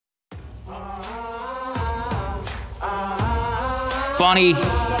Bonnie,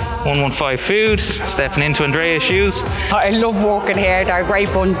 115 Food, stepping into Andrea's shoes. I love working here, they're a great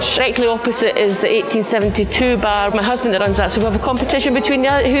bunch. Directly opposite is the 1872 bar. My husband runs that, so we have a competition between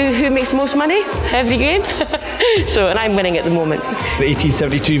who makes the most money every game. And I'm winning at the moment. The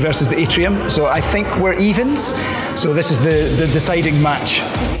 1872 versus the Atrium, so I think we're evens, so this is the deciding match.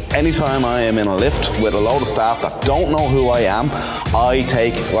 Anytime I am in a lift with a load of staff that don't know who I am, I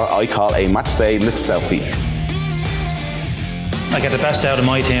take what I call a match day lift selfie. I get the best out of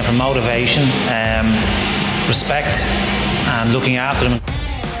my team from motivation, respect and looking after them.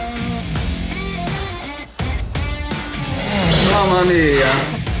 Mamma mia!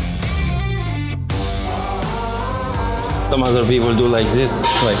 Some other people do like this,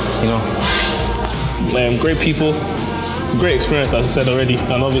 Great people. It's a great experience, as I said already.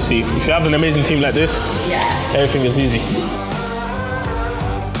 And obviously, if you have an amazing team like this, everything is easy.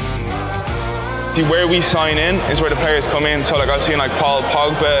 Where we sign in is where the players come in. So I've seen Paul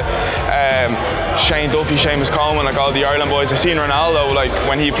Pogba, Shane Duffy, Seamus Coleman, all the Ireland boys. I've seen Ronaldo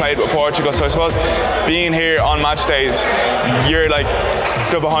when he played with Portugal. So I suppose being here on match days, you're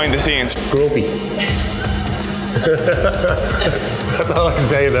the behind the scenes. Gropey. That's all I can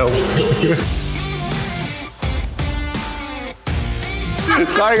say though.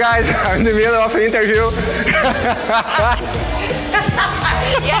 Sorry guys, I'm in the middle of an interview.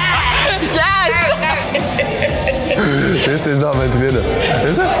 Yes! This is not meant to be in it.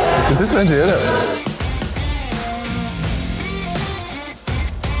 Is it? Is this meant to be in it?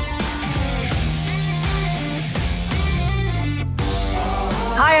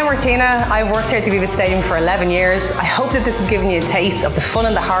 Hi, I'm Martina. I've worked here at the Aviva Stadium for 11 years. I hope that this has given you a taste of the fun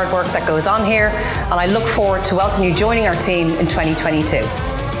and the hard work that goes on here, and I look forward to welcoming you joining our team in 2022.